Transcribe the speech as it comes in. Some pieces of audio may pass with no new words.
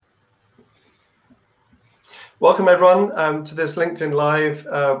Welcome everyone to this LinkedIn Live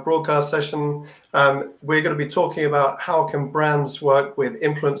broadcast session. We're going to be talking about how can brands work with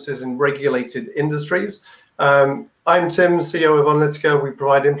influencers in regulated industries. I'm Tim, CEO of Onalytica. We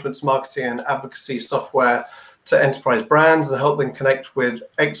provide influence marketing and advocacy software to enterprise brands and help them connect with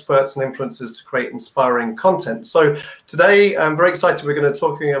experts and influencers to create inspiring content. So today I'm very excited. We're going to be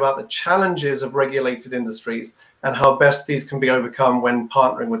talking about the challenges of regulated industries and how best these can be overcome when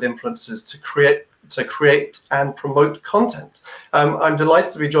partnering with influencers to create and promote content. I'm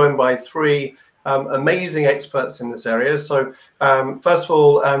delighted to be joined by three amazing experts in this area. So first of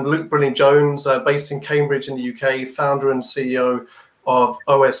all, Luke Brynley-Jones, based in Cambridge in the UK, founder and CEO of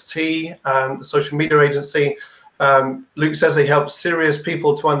OST, the social media agency. Luke says he helps serious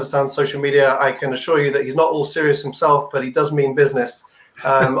people to understand social media. I can assure you that he's not all serious himself, but he does mean business.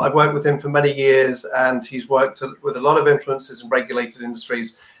 I've worked with him for many years, and he's worked with a lot of influencers in regulated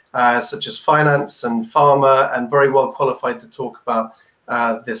industries, such as finance and pharma, and very well qualified to talk about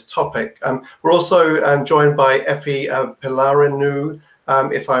this topic. We're also joined by Pylarinou,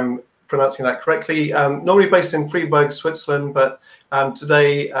 if I'm pronouncing that correctly, normally based in Freiburg, Switzerland, but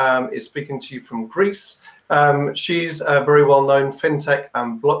today is speaking to you from Greece. She's a very well-known fintech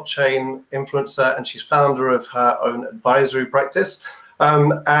and blockchain influencer, and she's founder of her own advisory practice.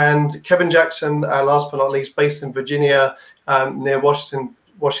 And Kevin Jackson, last but not least, based in Virginia, near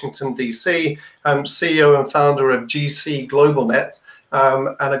Washington, D.C., CEO and founder of GC GlobalNet,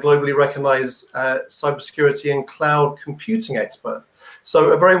 and a globally recognized cybersecurity and cloud computing expert.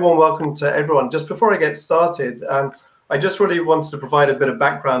 So a very warm welcome to everyone. Just before I get started, I just really wanted to provide a bit of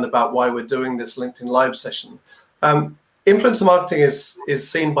background about why we're doing this LinkedIn Live session. Influencer marketing is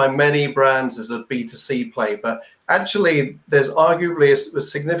seen by many brands as a B2C play, but actually there's arguably a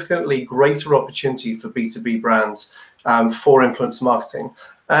significantly greater opportunity for B2B brands for influencer marketing.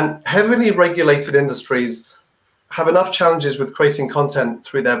 And heavily regulated industries have enough challenges with creating content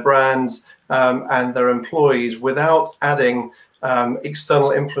through their brands and their employees without adding external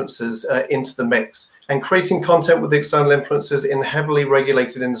influencers into the mix. And creating content with external influencers in heavily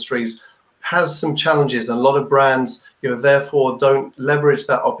regulated industries has some challenges, and a lot of brands, therefore don't leverage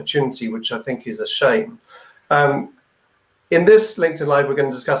that opportunity, which I think is a shame. In this LinkedIn Live, we're going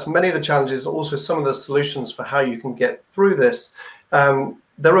to discuss many of the challenges, also some of the solutions for how you can get through this.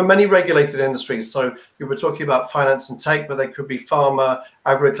 There are many regulated industries. So you were talking about finance and tech, but they could be pharma,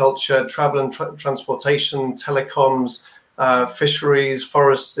 agriculture, travel and transportation, telecoms, fisheries,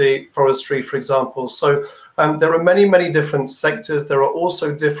 forestry, for example. So there are many, many different sectors. There are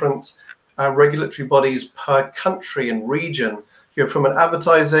also different regulatory bodies per country and region. From an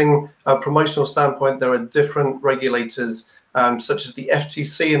advertising promotional standpoint, there are different regulators, such as the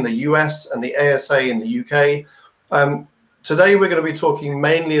FTC in the US and the ASA in the UK. Today, we're going to be talking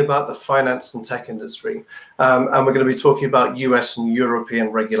mainly about the finance and tech industry, and we're going to be talking about US and European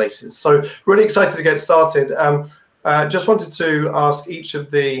regulators. So really excited to get started. Just wanted to ask each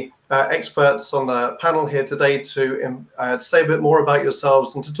of the experts on the panel here today to say a bit more about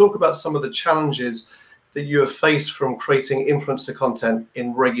yourselves and to talk about some of the challenges that you have faced from creating influencer content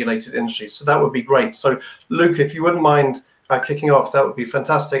in regulated industries. So that would be great. So Luke, if you wouldn't mind kicking off, that would be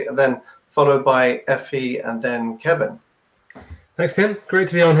fantastic. And then followed by Effie and then Kevin. Thanks, Tim. Great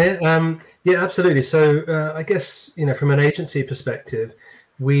to be on here. Yeah, absolutely. So I guess, from an agency perspective,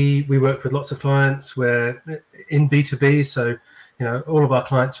 we work with lots of clients. We're in B2B. So, all of our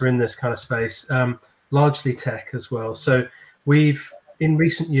clients are in this kind of space, largely tech as well. So we've, in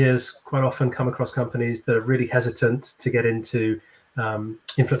recent years, quite often come across companies that are really hesitant to get into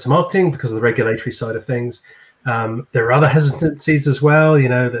influencer marketing because of the regulatory side of things. There are other hesitancies as well,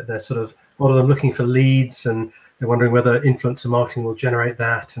 that they're sort of, a lot of them looking for leads, and they're wondering whether influencer marketing will generate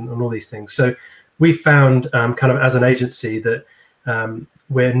that and all these things. So we found kind of as an agency that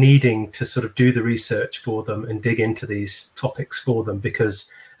we're needing to sort of do the research for them and dig into these topics for them, because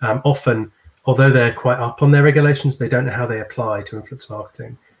often, although they're quite up on their regulations, they don't know how they apply to influence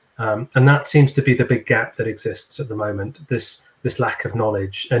marketing. And that seems to be the big gap that exists at the moment, this lack of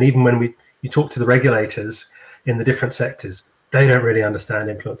knowledge. And even when you talk to the regulators in the different sectors, they don't really understand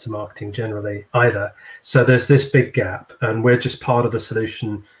influencer marketing generally either. So there's this big gap, and we're just part of the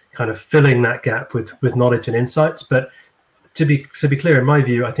solution, kind of filling that gap with knowledge and insights. But to be clear, in my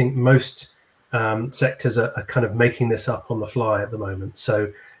view, I think most sectors are kind of making this up on the fly at the moment.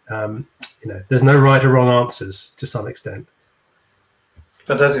 So there's no right or wrong answers to some extent.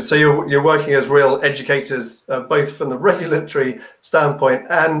 Fantastic. So you're working as real educators, both from the regulatory standpoint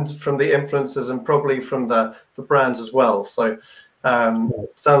and from the influencers, and probably from the brands as well. So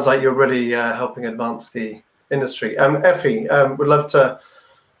sounds like you're really helping advance the industry. Effie, would love to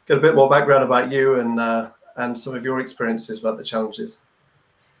get a bit more background about you and and some of your experiences about the challenges.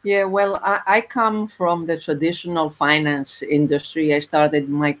 Yeah, well, I come from the traditional finance industry. I started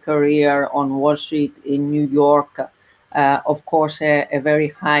my career on Wall Street in New York. Of course, a very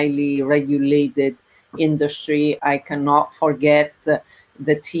highly regulated industry. I cannot forget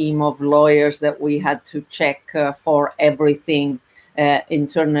the team of lawyers that we had to check for everything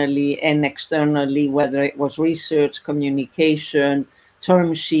internally and externally, whether it was research, communication,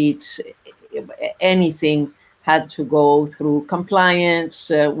 term sheets, anything had to go through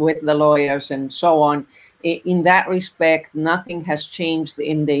compliance with the lawyers and so on. In that respect, nothing has changed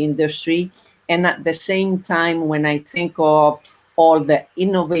in the industry. And at the same time, when I think of all the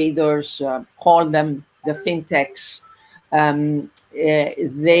innovators, call them the fintechs,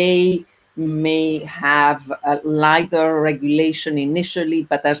 they may have a lighter regulation initially,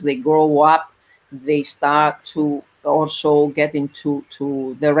 but as they grow up, they start to also get into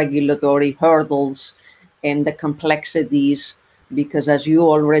the regulatory hurdles and the complexities, because as you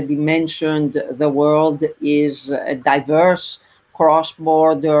already mentioned, the world is diverse.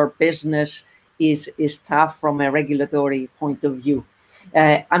 Cross-border business is tough from a regulatory point of view.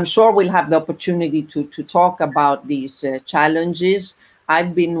 I'm sure we'll have the opportunity to talk about these challenges.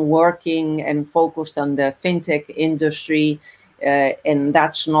 I've been working and focused on the fintech industry, and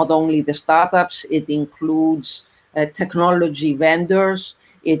that's not only the startups, it includes technology vendors,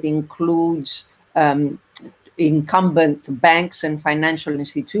 it includes incumbent banks and financial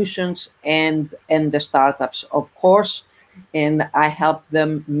institutions, and the startups, of course. And I help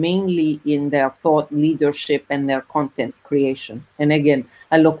them mainly in their thought leadership and their content creation. And again,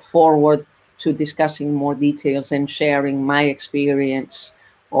 I look forward to discussing more details and sharing my experience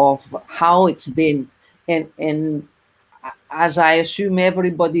of how it's been. And as I assume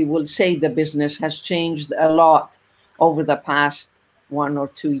everybody will say, the business has changed a lot over the past 1 or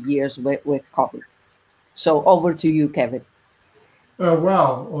 2 years with COVID. So over to you, Kevin.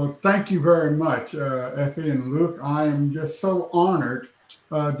 Well, thank you very much, Effie and Luke. I am just so honored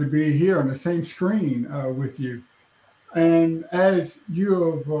to be here on the same screen with you. And as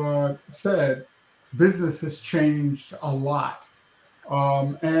you have said, business has changed a lot.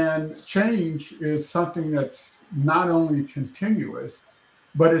 And change is something that's not only continuous,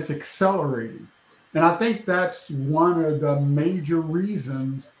 but it's accelerating. And I think that's one of the major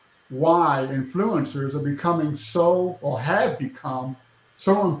reasons why influencers are becoming so, or have become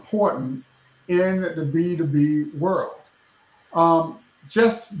so important in the B2B world.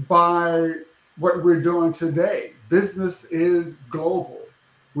 Just by what we're doing today, business is global.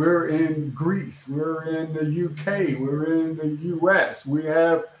 We're in Greece, we're in the UK, we're in the US. We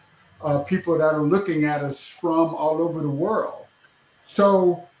have people that are looking at us from all over the world.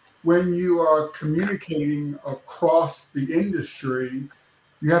 So when you are communicating across the industry,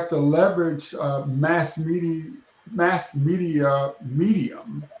 you have to leverage mass media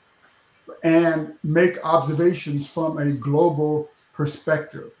medium and make observations from a global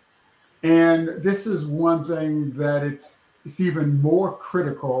perspective. And this is one thing that it's even more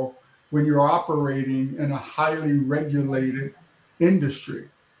critical when you're operating in a highly regulated industry.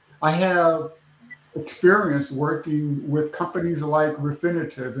 I have experience working with companies like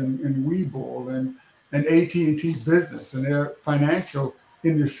Refinitiv and Webull and AT&T Business and their financial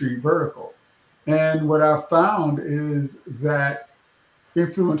industry vertical. And what I've found is that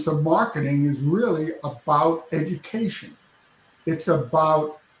influencer marketing is really about education. It's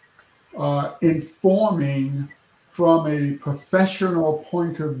about informing from a professional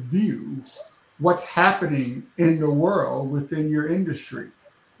point of view what's happening in the world within your industry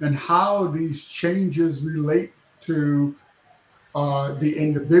and how these changes relate to the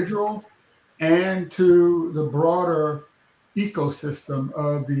individual and to the broader ecosystem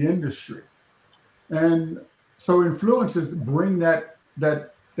of the industry. And so influencers bring that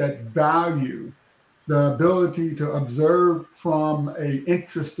value, the ability to observe from an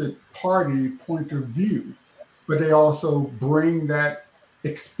interested party point of view, but they also bring that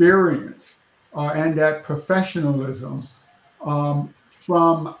experience and that professionalism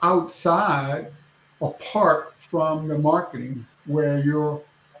from outside, apart from the marketing, where you're,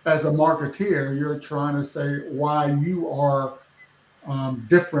 as a marketeer, you're trying to say why you are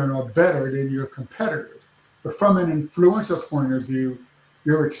different or better than your competitors. But from an influencer point of view,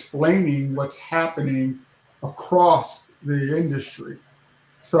 you're explaining what's happening across the industry.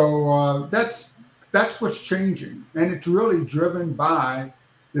 So that's what's changing. And it's really driven by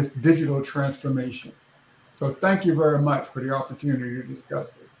this digital transformation. So thank you very much for the opportunity to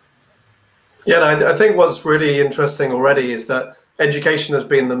discuss it. Yeah, I think what's really interesting already is that education has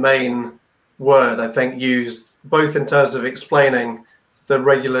been the main word, I think, used both in terms of explaining the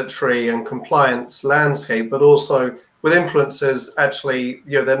regulatory and compliance landscape, but also with influencers actually,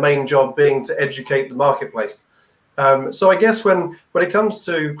 their main job being to educate the marketplace. So I guess when it comes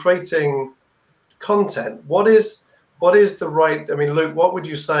to creating content, what is the right? I mean, Luke, what would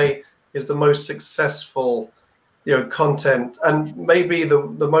you say is the most successful, content, and maybe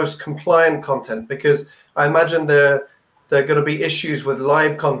the most compliant content? Because I imagine there are going to be issues with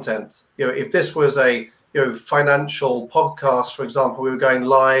live content. If this was a financial podcast, for example, we were going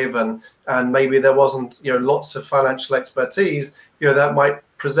live and maybe there wasn't lots of financial expertise, that might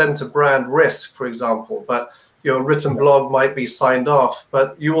present a brand risk, for example. But your written blog might be signed off,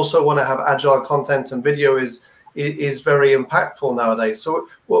 but you also want to have agile content, and video is very impactful nowadays. So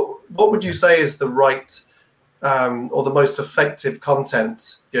what would you say is the right or the most effective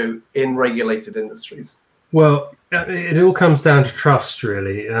content in regulated industries? Well, it all comes down to trust,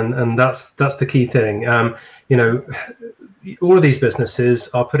 really, and that's the key thing. All of these businesses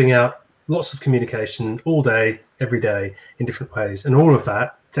are putting out lots of communication all day, every day, in different ways, and all of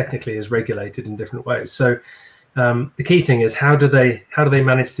that technically is regulated in different ways. So the key thing is how do they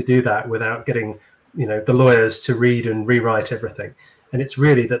manage to do that without getting the lawyers to read and rewrite everything? And it's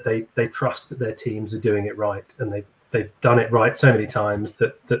really that they trust that their teams are doing it right, and they've done it right so many times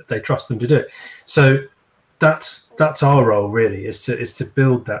that they trust them to do it. So that's our role, really, is to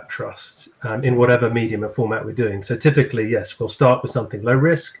build that trust in whatever medium or format we're doing. So typically, yes, we'll start with something low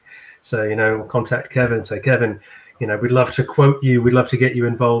risk. So we'll contact Kevin and say, Kevin, we'd love to quote you, we'd love to get you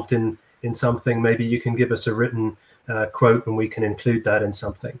involved in something. Maybe you can give us a written quote and we can include that in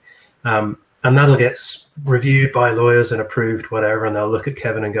something. And that'll get reviewed by lawyers and approved, whatever, and they'll look at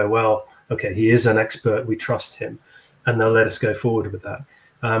Kevin and go, well, okay, he is an expert, we trust him, and they'll let us go forward with that.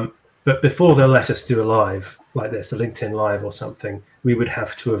 But before they'll let us do a live like this, a LinkedIn live or something, we would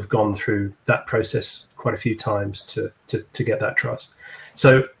have to have gone through that process quite a few times to get that trust.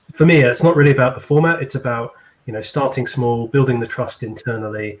 So for me, it's not really about the format. It's about, starting small, building the trust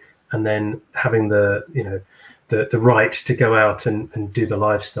internally, and then having the right to go out and do the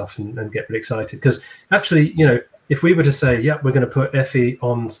live stuff and get really excited. Because actually, if we were to say, yeah, we're going to put Effie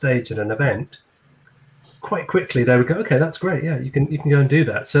on stage at an event, quite quickly they would go, okay, that's great, yeah, you can go and do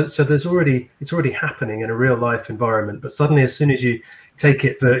that. So it's already happening in a real life environment. But suddenly, as soon as you take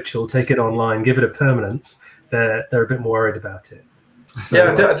it virtual, take it online, give it a permanence, they're a bit more worried about it. So,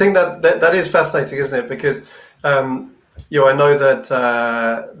 yeah, I think that is fascinating, isn't it? Because I know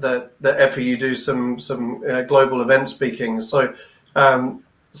that Effie, you do some global event speaking. So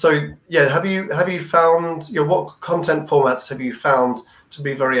yeah, have you found what content formats have you found to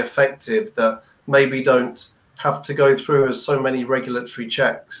be very effective that maybe don't have to go through as so many regulatory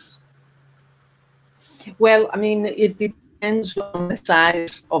checks? Well, I mean, it depends on the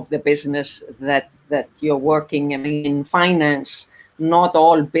size of the business that you're working. I mean, in finance, not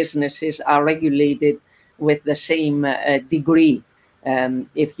all businesses are regulated with the same degree,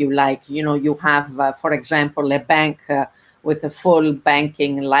 if you like. You have, for example, a bank with a full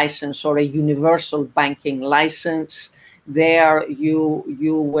banking license or a universal banking license. There you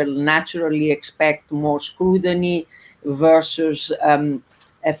will naturally expect more scrutiny versus a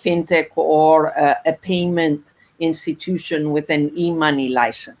fintech or a payment institution with an e-money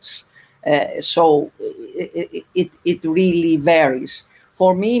license. So it really varies.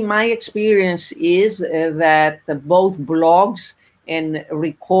 For me, my experience is that both blogs and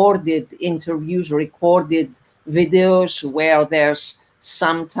recorded interviews, recorded videos where there's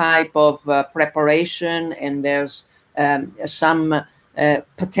some type of preparation and there's some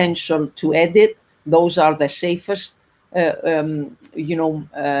potential to edit, those are the safest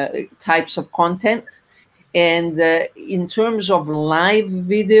types of content. And in terms of live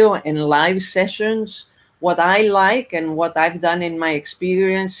video and live sessions, what I like and what I've done in my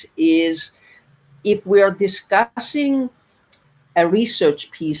experience is if we are discussing a research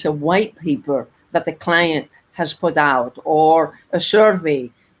piece, a white paper that the client has put out, or a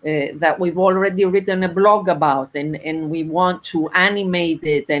survey that we've already written a blog about, and we want to animate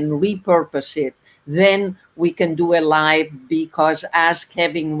it and repurpose it, then we can do a live, because as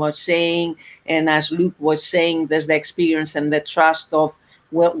Kevin was saying, and as Luke was saying, there's the experience and the trust of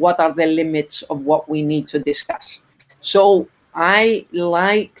what are the limits of what we need to discuss. So I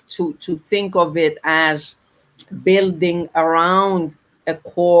like to think of it as building around a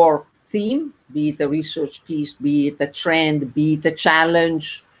core theme, be it a research piece, be it a trend, be it a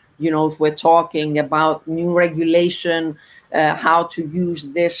challenge. If we're talking about new regulation, how to use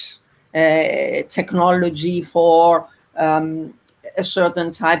this technology for a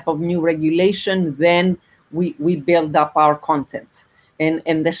certain type of new regulation, then we build up our content.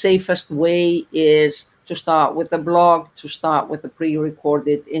 And the safest way is to start with a blog, to start with a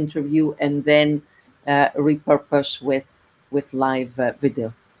pre-recorded interview, and then repurpose with live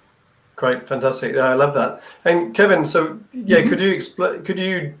video. Great, fantastic. I love that. And Kevin, so yeah, could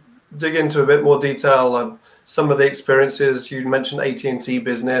you dig into a bit more detail of some of the experiences? You mentioned AT&T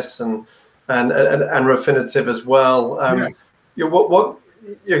Business and Refinitiv as well.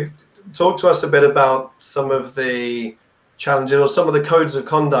 Talk to us a bit about some of the challenges or some of the codes of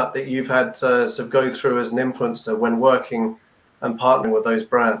conduct that you've had to sort of go through as an influencer when working and partnering with those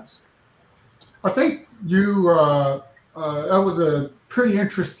brands. I think that was a pretty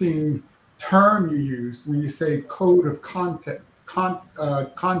interesting term you used when you say code of conduct,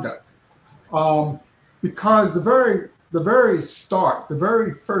 because the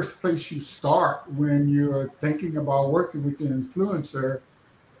very first place you start when you're thinking about working with an influencer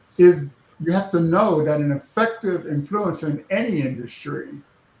is you have to know that an effective influencer in any industry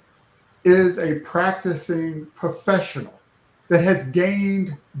is a practicing professional that has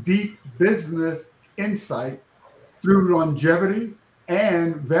gained deep business insight through longevity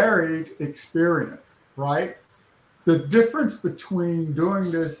and varied experience, right? The difference between doing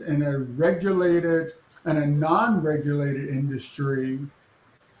this in a regulated and a non-regulated industry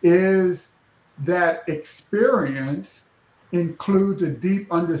is that experience includes a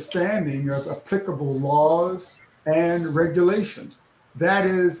deep understanding of applicable laws and regulations. That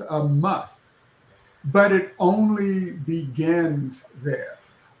is a must. But it only begins there,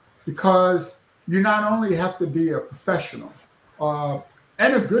 because you not only have to be a professional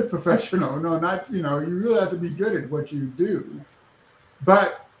and a good professional, you really have to be good at what you do,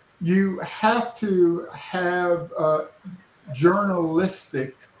 but you have to have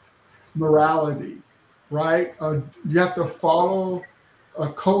journalistic morality, right? You have to follow a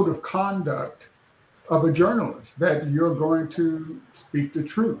code of conduct of a journalist, that you're going to speak the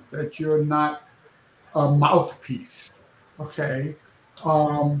truth, that you're not a mouthpiece, okay?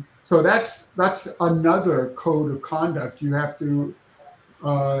 So that's another code of conduct you have to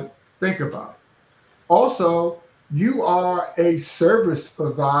think about. Also, you are a service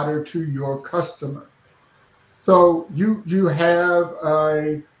provider to your customer. So you have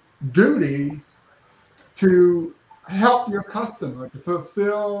a duty to help your customer, to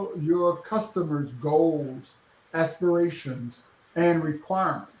fulfill your customer's goals, aspirations, and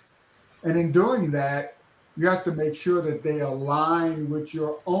requirements. And in doing that, you have to make sure that they align with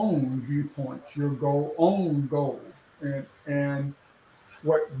your own viewpoints, your own goals, and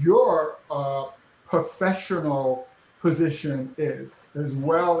what your professional position is, as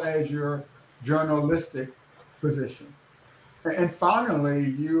well as your journalistic position. And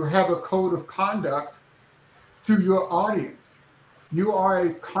finally, you have a code of conduct to your audience. You are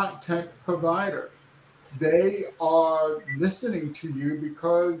a content provider. They are listening to you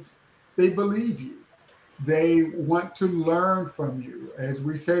because they believe you. They want to learn from you. As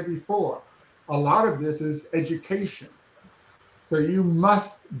we said before, a lot of this is education. So you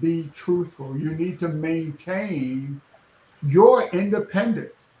must be truthful. You need to maintain your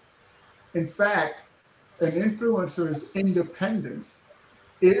independence. In fact, an influencer's independence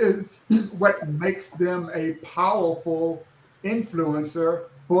is what makes them a powerful influencer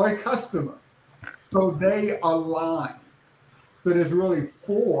for a customer. So they align. So there's really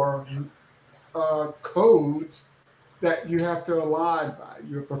 4 codes that you have to align by: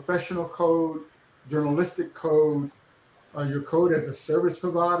 your professional code, journalistic code, your code as a service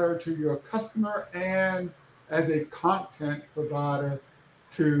provider to your customer, and as a content provider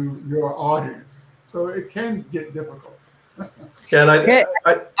to your audience. So it can get difficult. Yeah, and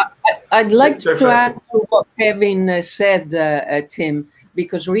I'd like to add to what Kevin said, Tim,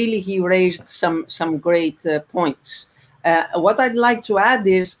 because really he raised some great points. What I'd like to add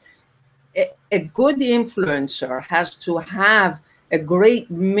is a good influencer has to have a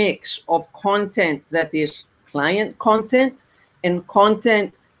great mix of content that is client content and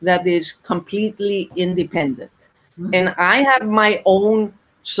content that is completely independent. Mm-hmm. And I have my own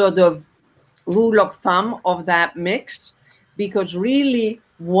sort of rule of thumb of that mix, because really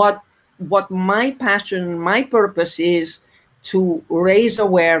what my passion, my purpose is to raise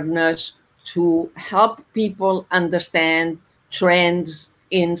awareness, to help people understand trends,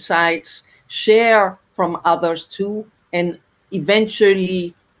 insights, share from others too, and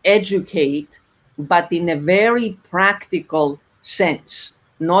eventually educate, but in a very practical sense,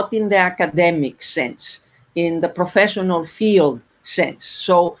 not in the academic sense, in the professional field sense.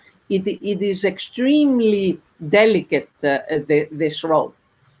 So it is extremely delicate, this role.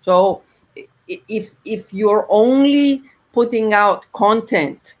 So if you're only putting out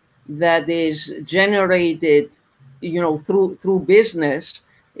content that is generated, through business,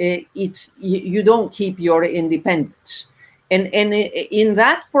 you don't keep your independence. And in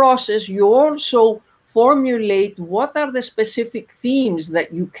that process, you also formulate what are the specific themes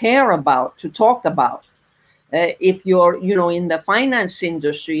that you care about to talk about. If you're, in the finance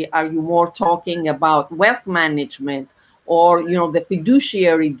industry, are you more talking about wealth management or, the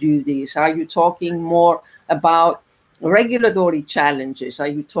fiduciary duties? Are you talking more about regulatory challenges? Are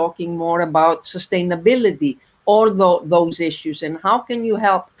you talking more about sustainability? All those issues, and how can you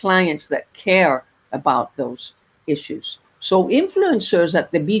help clients that care about those issues? So influencers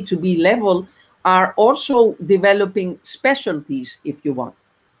at the B2B level are also developing specialties, if you want.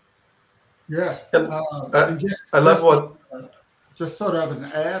 Yes. I love what... Just sort of as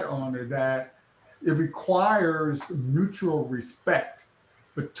an add-on to that, it requires mutual respect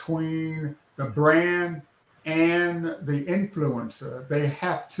between the brand and the influencer. They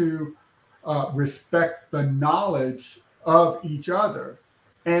have to respect the knowledge of each other.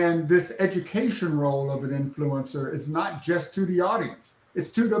 And this education role of an influencer is not just to the audience, it's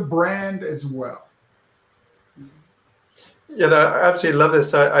to the brand as well. I absolutely love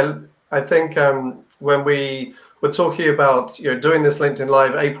this. I think when we were talking about doing this LinkedIn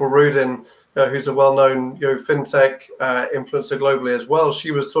Live, April Rudin, who's a well-known fintech influencer globally as well,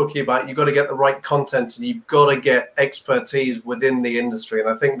 she was talking about you got to get the right content and you've got to get expertise within the industry. And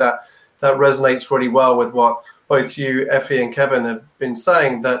I think that resonates really well with what both you, Effie, and Kevin have been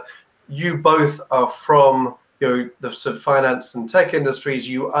saying, that you both are from the sort of finance and tech industries.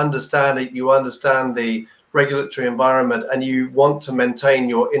 You understand it. You understand the regulatory environment, and you want to maintain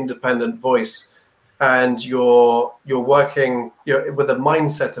your independent voice, and you're working with the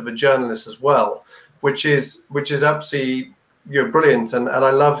mindset of a journalist as well, which is absolutely brilliant. And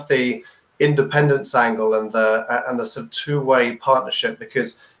I love the independence angle and the sort of two-way partnership,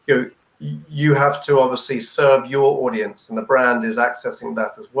 because you have to obviously serve your audience, and the brand is accessing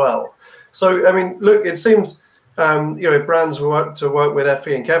that as well. So I mean, look, it seems brands work with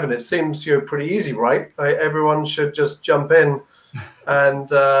Effie and Kevin, it seems pretty easy, right? Everyone should just jump in and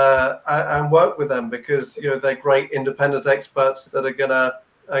work with them, because they're great independent experts that are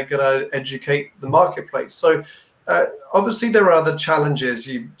gonna educate the marketplace. So obviously there are other challenges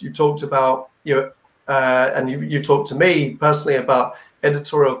you talked about, and you talked to me personally about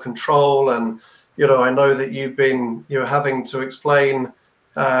editorial control, and I know that you've been having to explain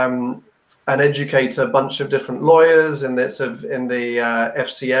and educate a bunch of different lawyers in the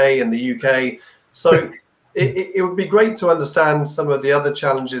FCA in the UK. So it would be great to understand some of the other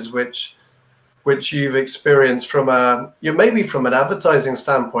challenges which you've experienced from maybe from an advertising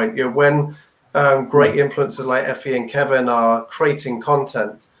standpoint. When great influencers like Effie and Kevin are creating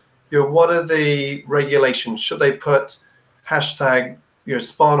content, what are the regulations? Should they put hashtag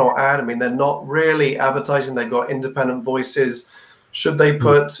spon or ad? I mean, they're not really advertising. They've got independent voices. Should they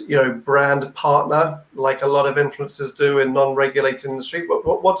put brand partner like a lot of influencers do in non-regulated industry?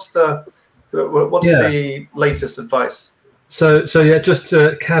 What's the latest advice? So yeah, just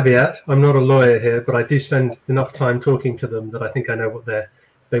a caveat. I'm not a lawyer here, but I do spend enough time talking to them that I think I know what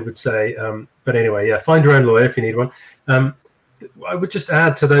they would say. But anyway, yeah, find your own lawyer if you need one. I would just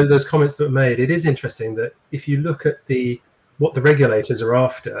add to those comments that were made. It is interesting that if you look at what the regulators are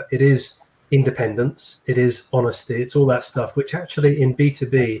after, it is independence, it is honesty, it's all that stuff, which actually in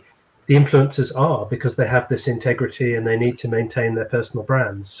B2B, the influencers are, because they have this integrity and they need to maintain their personal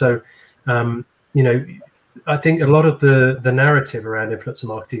brands. So, I think a lot of the narrative around influencer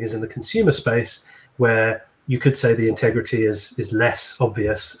marketing is in the consumer space, where you could say the integrity is less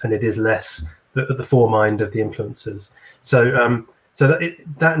obvious and it is less at the foremind of the influencers. So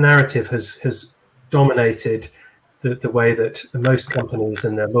that narrative has dominated the way that most companies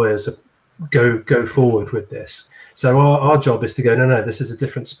and their lawyers go forward with this. So our job is to go, no, this is a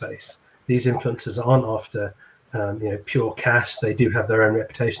different space. These influencers aren't after pure cash. They do have their own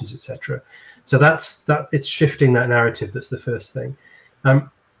reputations, etc. So that's it's shifting that narrative. That's the first thing.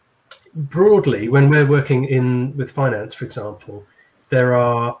 Broadly, when we're working with finance, for example, there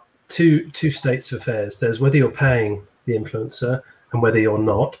are two states of affairs. There's whether you're paying the influencer and whether you're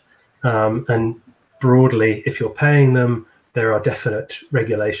not. And broadly, if you're paying them, there are definite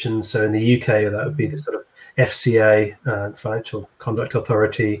regulations. So in the UK, that would be the sort of FCA, Financial Conduct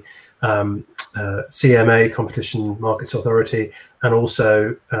Authority, CMA, Competition Markets Authority, and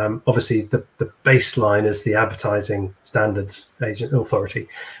also obviously the baseline is the Advertising Standards Authority.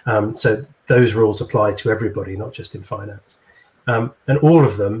 So those rules apply to everybody, not just in finance. And all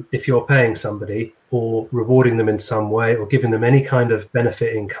of them, if you're paying somebody or rewarding them in some way or giving them any kind of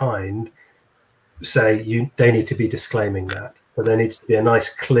benefit in kind, say they need to be disclaiming that. So there needs to be a nice,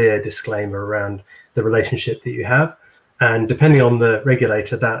 clear disclaimer around the relationship that you have. And depending on the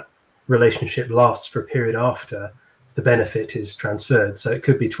regulator, that relationship lasts for a period after the benefit is transferred. So it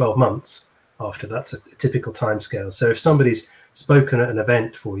could be 12 months after. That's a typical timescale. So if somebody's spoken at an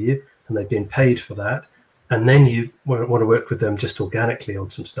event for you and they've been paid for that, and then you want to work with them just organically on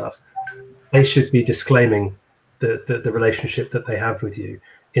some stuff, they should be disclaiming the relationship that they have with you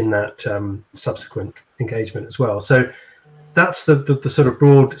in that subsequent engagement as well. So that's the sort of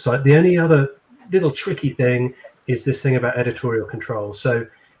broad side. The only other little tricky thing is this thing about editorial control. So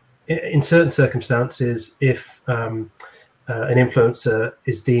in certain circumstances, if an influencer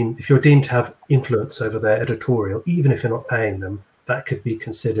is deemed, if you're deemed to have influence over their editorial, even if you're not paying them, that could be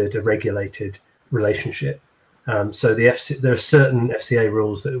considered a regulated relationship. So there are certain FCA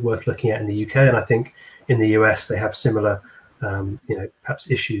rules that are worth looking at in the UK, and I think in the US they have similar, perhaps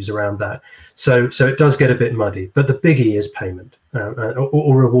issues around that. So it does get a bit muddy, but the biggie is payment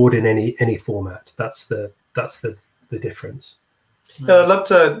or reward in any format. That's the difference. I'd love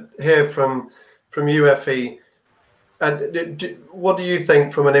to hear from you, Effie. What do you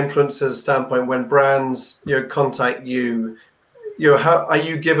think from an influencer's standpoint when brands contact you? How are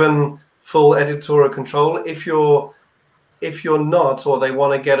you given full editorial control? If you're not, or they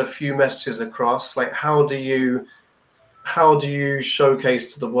want to get a few messages across, like how do you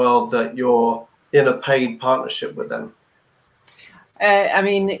showcase to the world that you're in a paid partnership with them? I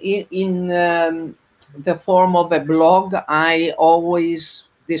mean, in the form of a blog, I always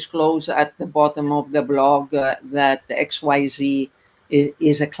disclose at the bottom of the blog that XYZ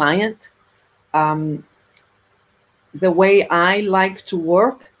is a client. The way I like to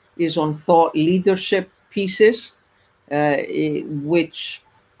work is on thought leadership pieces, which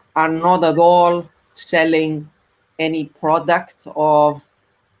are not at all selling any product of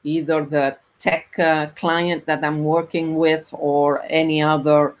either the tech client that I'm working with or any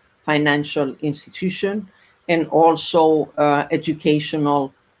other financial institution, and also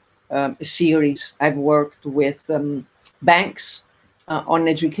educational series. I've worked with banks on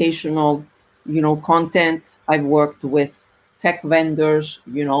educational, content. I've worked with tech vendors,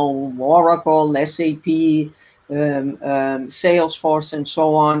 Oracle, SAP, Salesforce, and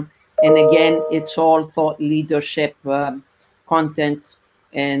so on. And again, it's all thought leadership content.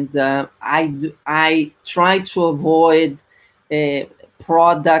 And I try to avoid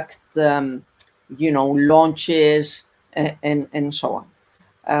product, launches and so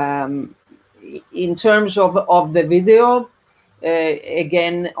on. In terms of the video,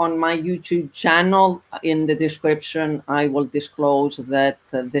 again, on my YouTube channel, in the description, I will disclose that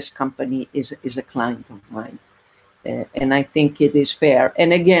this company is a client of mine. And I think it is fair.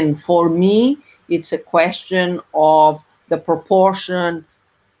 And again, for me, it's a question of the proportion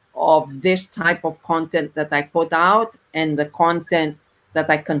of this type of content that I put out and the content that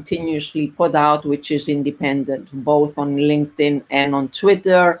I continuously put out, which is independent, both on LinkedIn and on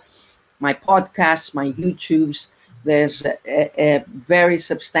Twitter, my podcasts, my YouTubes. There's a very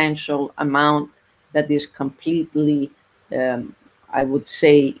substantial amount that is completely, I would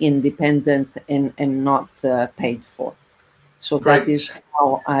say, independent and not paid for. So Great. That is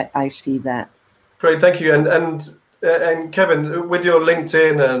how I see that. Great, thank you. And Kevin, with your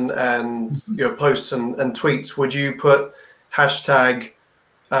LinkedIn and your posts and tweets, would you put hashtag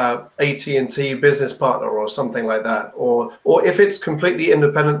AT&T business partner or something like that? Or if it's completely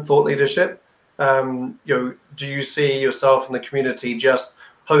independent thought leadership, do you see yourself in the community just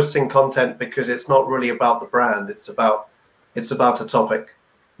posting content because it's not really about the brand, it's about a topic?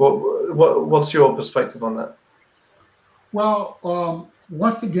 What's your perspective on that? Well,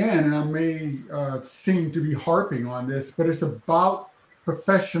 once again, and I may seem to be harping on this, but it's about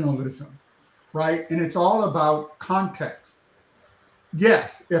professionalism, right? And it's all about context.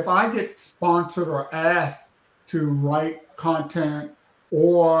 Yes, if I get sponsored or asked to write content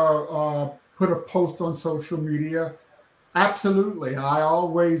or put a post on social media, absolutely. I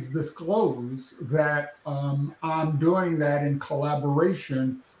always disclose that I'm doing that in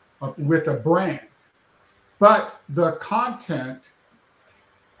collaboration with a brand. But the content,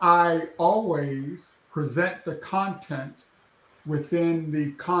 I always present the content within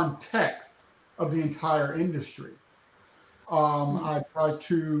the context of the entire industry. I try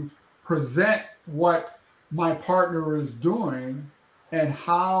to present what my partner is doing and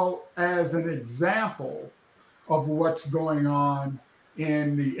how, as an example of what's going on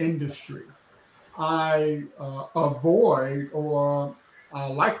in the industry. I avoid, or I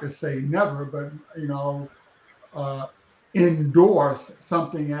like to say never, but endorse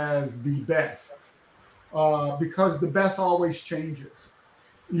something as the best, because the best always changes.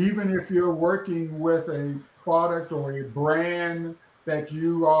 Even if you're working with a product or a brand that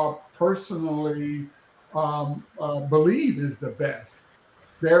you are personally believe is the best.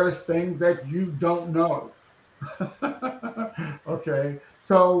 There's things that you don't know. Okay,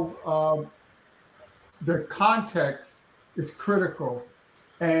 so the context is critical,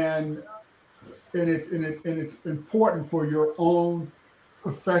 and it's important for your own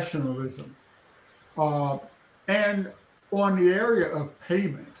professionalism. And on the area of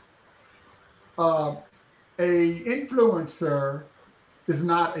payment, a influencer is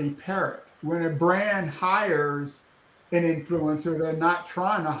not a parrot. When a brand hires an influencer, they're not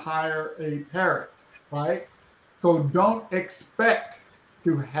trying to hire a parrot, right? So don't expect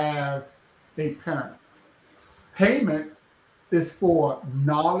to have a parent. Payment is for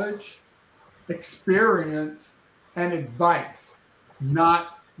knowledge, experience, and advice,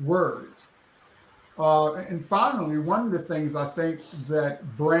 not words. And finally, one of the things I think that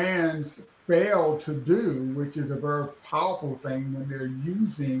brands fail to do, which is a very powerful thing when they're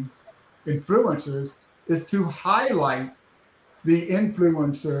using influencers, is to highlight the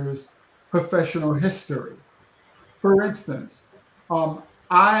influencer's professional history. For instance,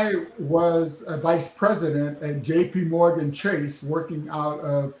 I was a vice president at JP Morgan Chase, working out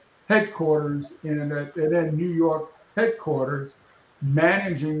of headquarters in New York headquarters,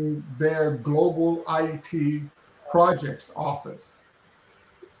 managing their global IT projects office.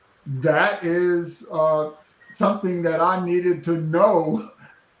 That is something that I needed to know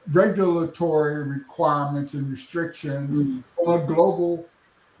regulatory requirements and restrictions from a global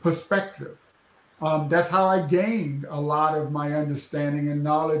perspective. That's how I gained a lot of my understanding and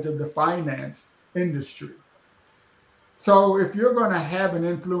knowledge of the finance industry. So if you're going to have an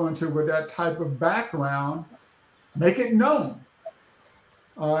influencer with that type of background, make it known.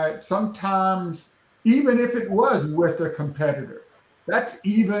 Sometimes, even if it was with a competitor, that's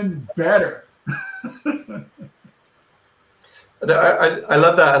even better. I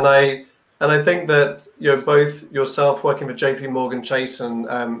love that, and I think that both yourself working for JP Morgan Chase and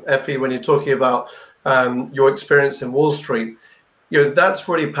Effie, when you're talking about your experience in Wall Street, that's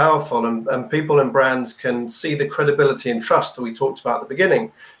really powerful, and people and brands can see the credibility and trust that we talked about at the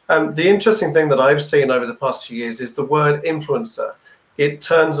beginning. The interesting thing that I've seen over the past few years is the word influencer. It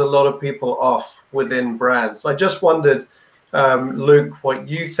turns a lot of people off within brands. I just wondered, Luke, what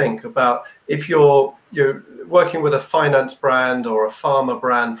you think about if you're working with a finance brand or a pharma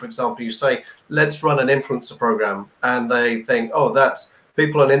brand, for example, you say, let's run an influencer program, and they think, oh, that's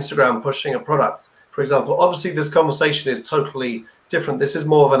people on Instagram pushing a product, for example. Obviously, this conversation is totally different. This is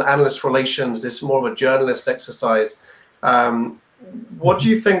more of an analyst relations. This is more of a journalist exercise. What do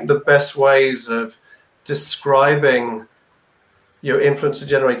you think the best ways of describing your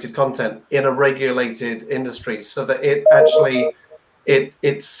influencer-generated content in a regulated industry so that it actually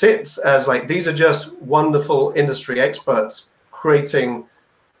it sits as like, these are just wonderful industry experts creating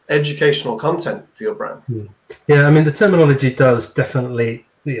educational content for your brand? Yeah, I mean, the terminology does definitely,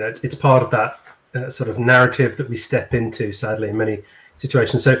 it's part of that sort of narrative that we step into, sadly, in many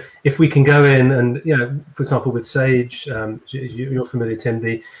situations. So if we can go in and, for example, with Sage, you're familiar, Tim,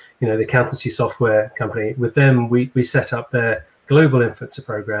 the accountancy software company, with them, we set up their global influencer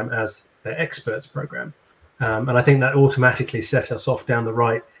program as their experts program. And I think that automatically set us off down the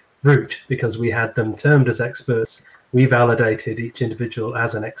right route because we had them termed as experts. We validated each individual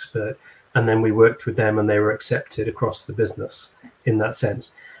as an expert, and then we worked with them and they were accepted across the business in that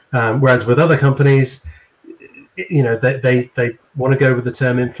sense. Whereas with other companies, they want to go with the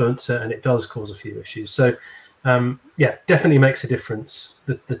term influencer, and it does cause a few issues. So definitely makes a difference,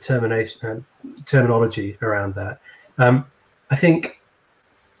 the terminology around that. I think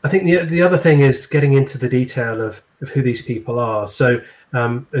the other thing is getting into the detail of who these people are. So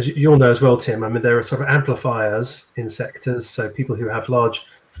as you all know as well, Tim, I mean, there are sort of amplifiers in sectors. So people who have large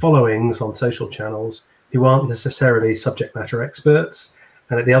followings on social channels who aren't necessarily subject matter experts.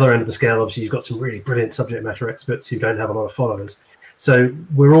 And at the other end of the scale, obviously, you've got some really brilliant subject matter experts who don't have a lot of followers. So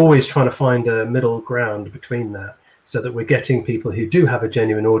we're always trying to find a middle ground between that so that we're getting people who do have a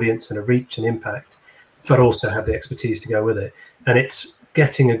genuine audience and a reach and impact, but also have the expertise to go with it. And it's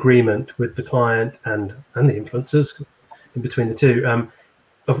getting agreement with the client and the influencers in between the two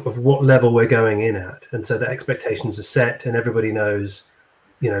of what level we're going in at. And so the expectations are set and everybody knows,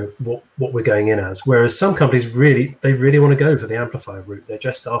 what we're going in as. Whereas some companies really want to go for the amplifier route. They're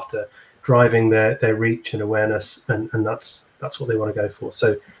just after driving their reach and awareness, and that's what they want to go for.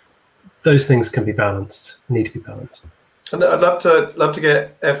 So those things can be balanced, need to be balanced. And I'd love to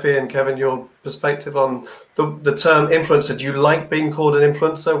get Effie and Kevin your perspective on the term influencer. Do you like being called an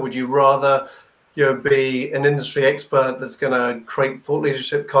influencer? Would you rather be an industry expert that's going to create thought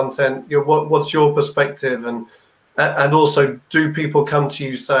leadership content? What's your perspective, and And also, do people come to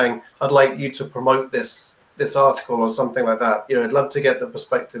you saying, "I'd like you to promote this article" or something like that? I'd love to get the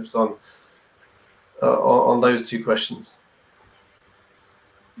perspectives on those two questions.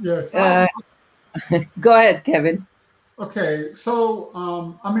 Yes. Go ahead, Kevin. Okay, so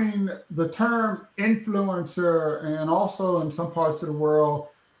I mean, the term influencer and also in some parts of the world,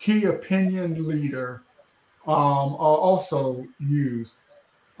 key opinion leader are also used.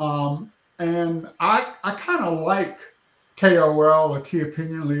 And I kind of like KOL, a key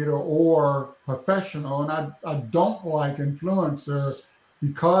opinion leader, or professional, and I don't like influencer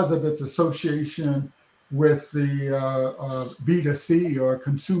because of its association with the B2C or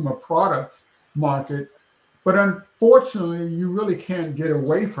consumer products market. But unfortunately, you really can't get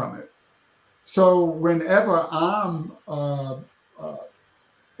away from it. So whenever I'm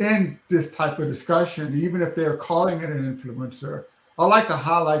in this type of discussion, even if they're calling it an influencer, I like to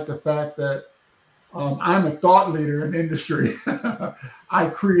highlight the fact that I'm a thought leader in industry. I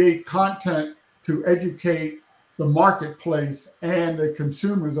create content to educate the marketplace and the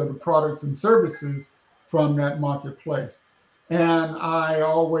consumers of the products and services from that marketplace. And I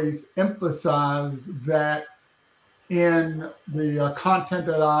always emphasize that in the content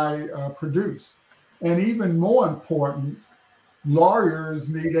that I produce. And even more important, lawyers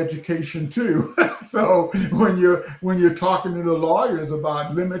need education too. So when you're talking to the lawyers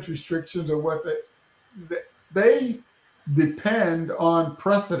about limits, restrictions, or what they depend on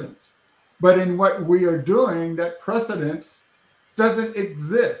precedents. But in what we are doing, that precedence doesn't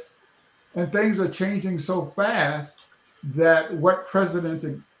exist. And things are changing so fast that what precedents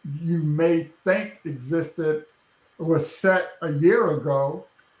you may think existed was set a year ago,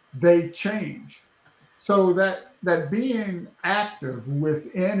 they change. So that being active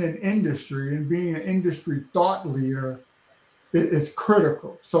within an industry and being an industry thought leader is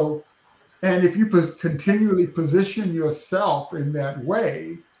critical. So, and if you continually position yourself in that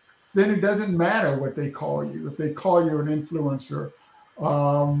way, then it doesn't matter what they call you. If they call you an influencer,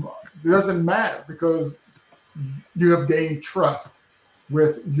 it doesn't matter because you have gained trust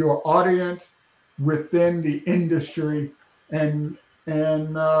with your audience within the industry, and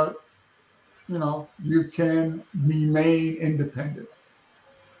you can remain independent.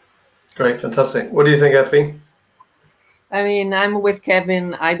 Great, fantastic. What do you think, Effie? I mean, I'm with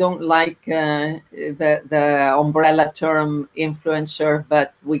Kevin. I don't like the umbrella term influencer,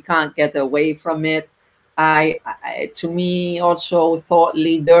 but we can't get away from it. To me, also thought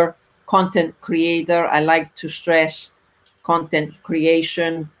leader, content creator. I like to stress content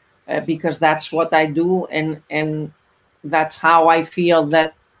creation because that's what I do, and that's how I feel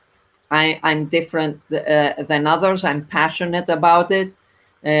that I'm different than others. I'm passionate about it.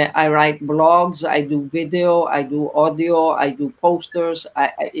 I write blogs, I do video, I do audio, I do posters.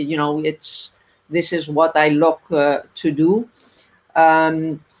 This is what I look to do.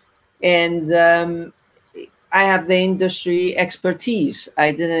 And I have the industry expertise.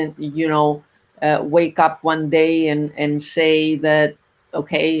 I didn't, wake up one day and say that,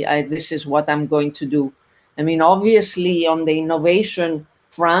 okay, this is what I'm going to do. I mean, obviously on the innovation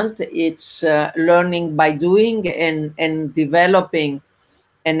front, it's learning by doing and developing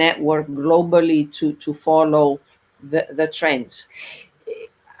a network globally to follow the trends.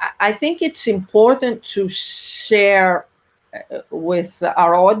 I think it's important to share with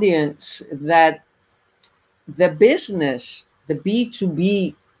our audience that the business, the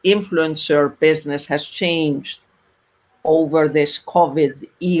B2B influencer business has changed over this COVID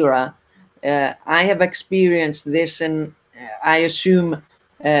era. I have experienced this, and I assume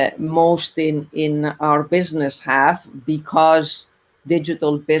most in our business have, because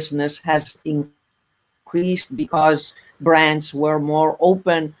digital business has increased, because brands were more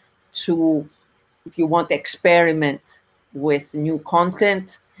open to, if you want, experiment with new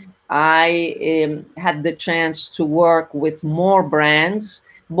content. I had the chance to work with more brands,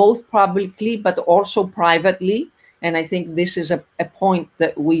 both publicly but also privately. And I think this is a point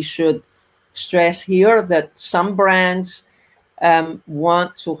that we should stress here, that some brands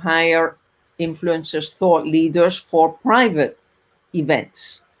want to hire influencers, thought leaders for private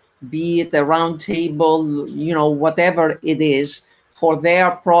events, be it a round table, whatever it is, for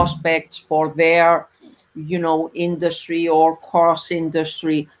their prospects, for their, industry or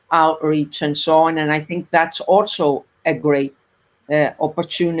cross-industry outreach and so on. And I think that's also a great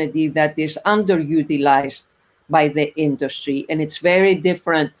opportunity that is underutilized by the industry. And it's very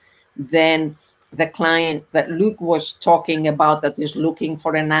different than the client that Luke was talking about that is looking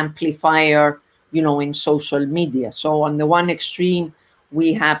for an amplifier, in social media. So on the one extreme,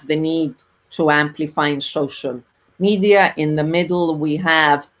 we have the need to amplify in social media. In the middle, we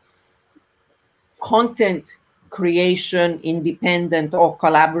have content creation, independent or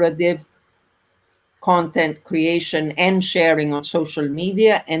collaborative content creation and sharing on social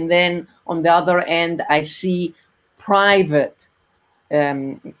media. And then on the other end, I see private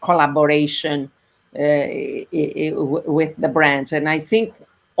collaboration with the brands. And I think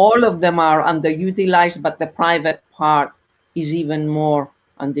all of them are underutilized, but the private part is even more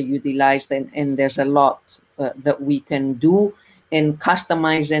underutilized. And there's a lot that we can do and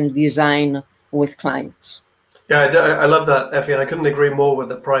customize and design with clients. Yeah, I love that, Effie, and I couldn't agree more with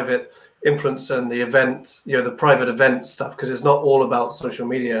the private influence and the event, the private event stuff, because it's not all about social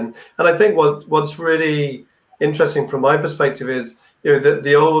media. And I think what's really interesting from my perspective is,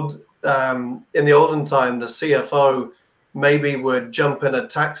 the old in the olden time, the CFO maybe would jump in a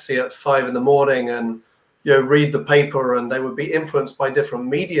taxi at 5 a.m. and read the paper, and they would be influenced by different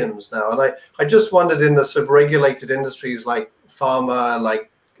mediums now. And I just wondered, in the sort of regulated industries like pharma,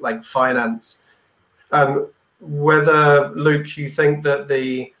 like finance, whether, Luke, you think that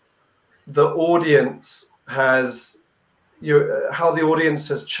the audience has, how the audience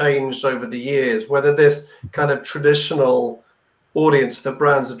has changed over the years, whether this kind of traditional audience that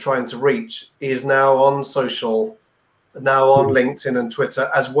brands are trying to reach is now on social, now on LinkedIn and Twitter,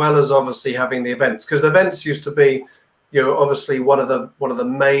 as well as obviously having the events, because events used to be, obviously one of the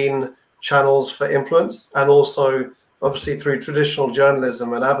main channels for influence, and also obviously through traditional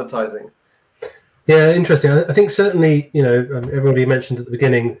journalism and advertising. Yeah, interesting. I think certainly, everybody mentioned at the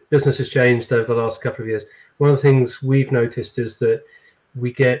beginning, business has changed over the last couple of years. One of the things we've noticed is that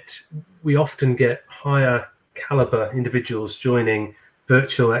we often get higher caliber individuals joining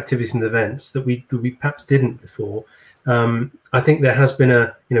virtual activities and events that we perhaps didn't before. I think there has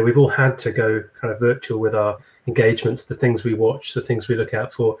been we've all had to go kind of virtual with our engagements, the things we watch, the things we look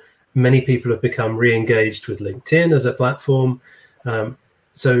out for. Many people have become re-engaged with LinkedIn as a platform.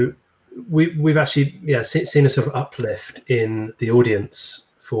 So we've actually seen a sort of uplift in the audience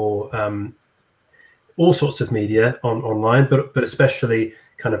for all sorts of media online, but especially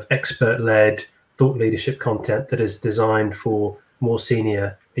kind of expert-led thought leadership content that is designed for more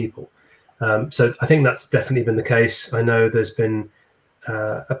senior people. So I think that's definitely been the case. I know there's been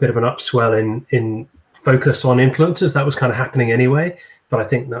a bit of an upswell in focus on influencers. That was kind of happening anyway, but I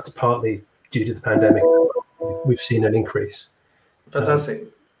think that's partly due to the pandemic. We've seen an increase. Fantastic.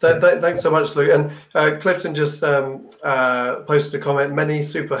 Thanks so much, Luke. And Clifton just posted a comment. Many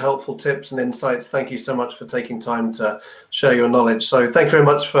super helpful tips and insights. Thank you so much for taking time to share your knowledge. So thank you very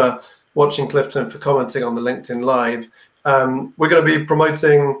much for watching, Clifton, for commenting on the LinkedIn Live. We're going to be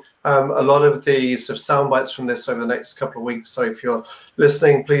promoting a lot of the sort of sound bites from this over the next couple of weeks. So if you're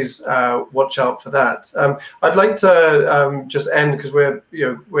listening, please watch out for that. I'd like to just end, because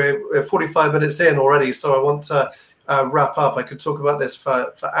we're 45 minutes in already. So I want to wrap up. I could talk about this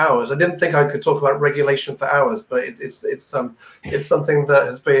for hours. I didn't think I could talk about regulation for hours, but it's something that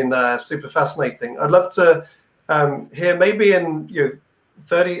has been super fascinating. I'd love to hear, maybe in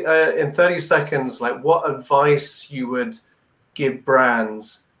 30 seconds, like what advice you would give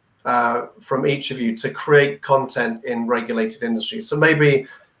brands from each of you to create content in regulated industries. So maybe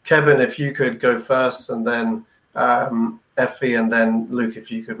Kevin, if you could go first, and then Effie, and then Luke,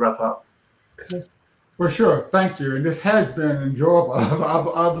 if you could wrap up. Okay. Well, sure. Thank you. And this has been enjoyable.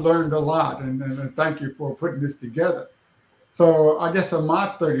 I've learned a lot, and thank you for putting this together. So I guess in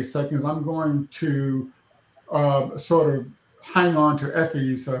my 30 seconds, I'm going to sort of hang on to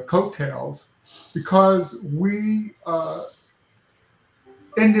Effie's coattails, because we,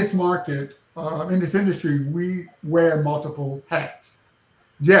 in this market, in this industry, we wear multiple hats.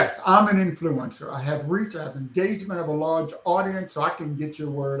 Yes, I'm an influencer. I have reach, I have engagement of a large audience, so I can get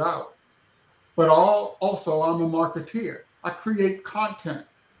your word out. But also, I'm a marketeer. I create content.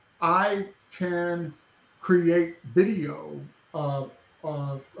 I can create video, a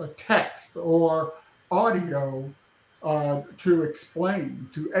text, or audio to explain,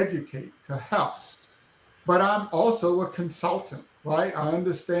 to educate, to help. But I'm also a consultant, right? I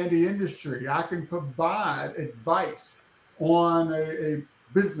understand the industry. I can provide advice on a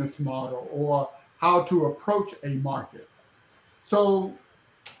business model or how to approach a market. So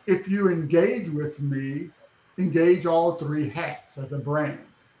if you engage with me, engage all three hats as a brand.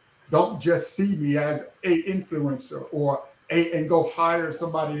 Don't just see me as an influencer and go hire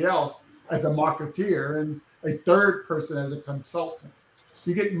somebody else as a marketeer and a third person as a consultant.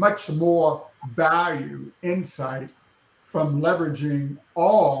 You get much more value, insight from leveraging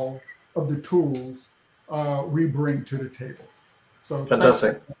all of the tools we bring to the table. So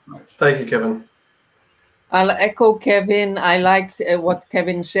fantastic. Thank you, Kevin. I'll echo Kevin. I liked what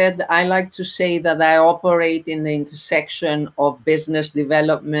Kevin said. I like to say that I operate in the intersection of business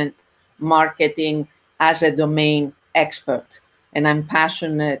development, marketing, as a domain expert. And I'm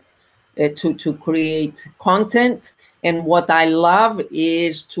passionate to create content. And what I love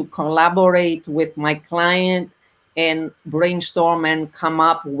is to collaborate with my client and brainstorm and come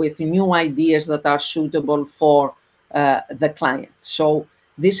up with new ideas that are suitable for the client. So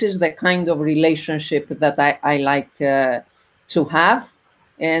this is the kind of relationship that I like to have.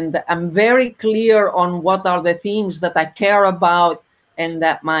 And I'm very clear on what are the themes that I care about and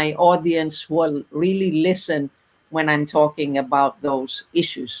that my audience will really listen when I'm talking about those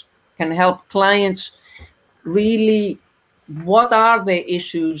issues. Can help clients really, what are the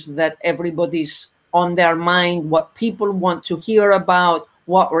issues that everybody's on their mind, what people want to hear about,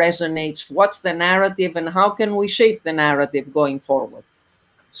 what resonates, what's the narrative, and how can we shape the narrative going forward.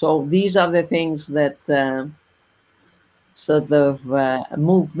 So these are the things that sort of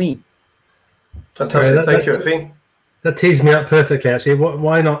move me. Fantastic. Thank you, Effie. That teased me up perfectly, actually.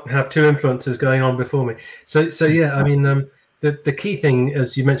 Why not have two influencers going on before me? So yeah, I mean, the key thing,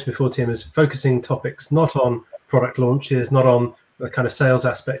 as you mentioned before, Tim, is focusing topics not on product launches, not on the kind of sales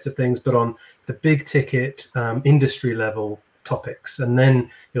aspects of things, but on the big ticket industry level topics. And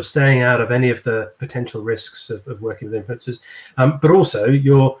then you're staying out of any of the potential risks of working with influencers. But also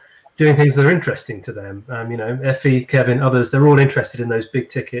you're doing things that are interesting to them. You know, Effie, Kevin, others, they're all interested in those big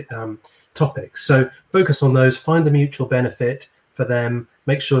ticket topics. So focus on those, find the mutual benefit for them,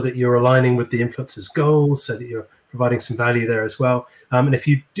 make sure that you're aligning with the influencer's goals so that you're providing some value there as well. And if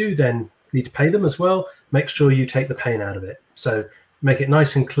you do then need to pay them as well, make sure you take the pain out of it. So make it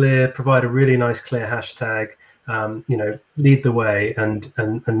nice and clear, provide a really nice clear hashtag, you know, lead the way and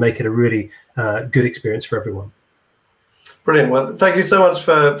make it a really good experience for everyone. Brilliant. Well, thank you so much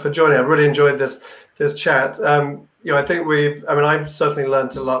for joining. I really enjoyed this chat. You know, I think I've certainly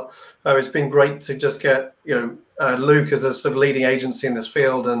learned a lot. It's been great to just get, you know, Luke as a sort of leading agency in this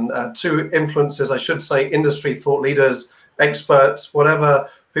field, and two influencers, I should say, industry thought leaders, experts, whatever,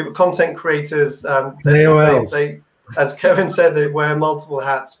 people, content creators. They, as Kevin said, they wear multiple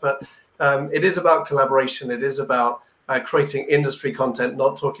hats, but it is about collaboration. It is about creating industry content,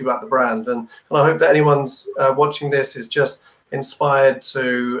 not talking about the brand. And I hope that anyone's watching this is just inspired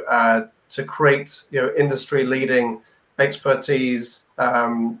to create, you know, industry leading expertise.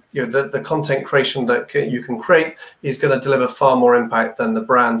 You know, the content creation that you can create is going to deliver far more impact than the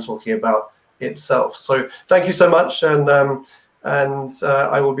brand talking about itself. So thank you so much, and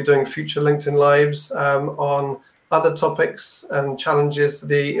I will be doing future LinkedIn Lives on other topics and challenges to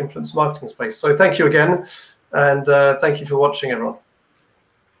the influence marketing space. So thank you again, and thank you for watching, everyone.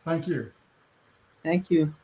 Thank you. Thank you.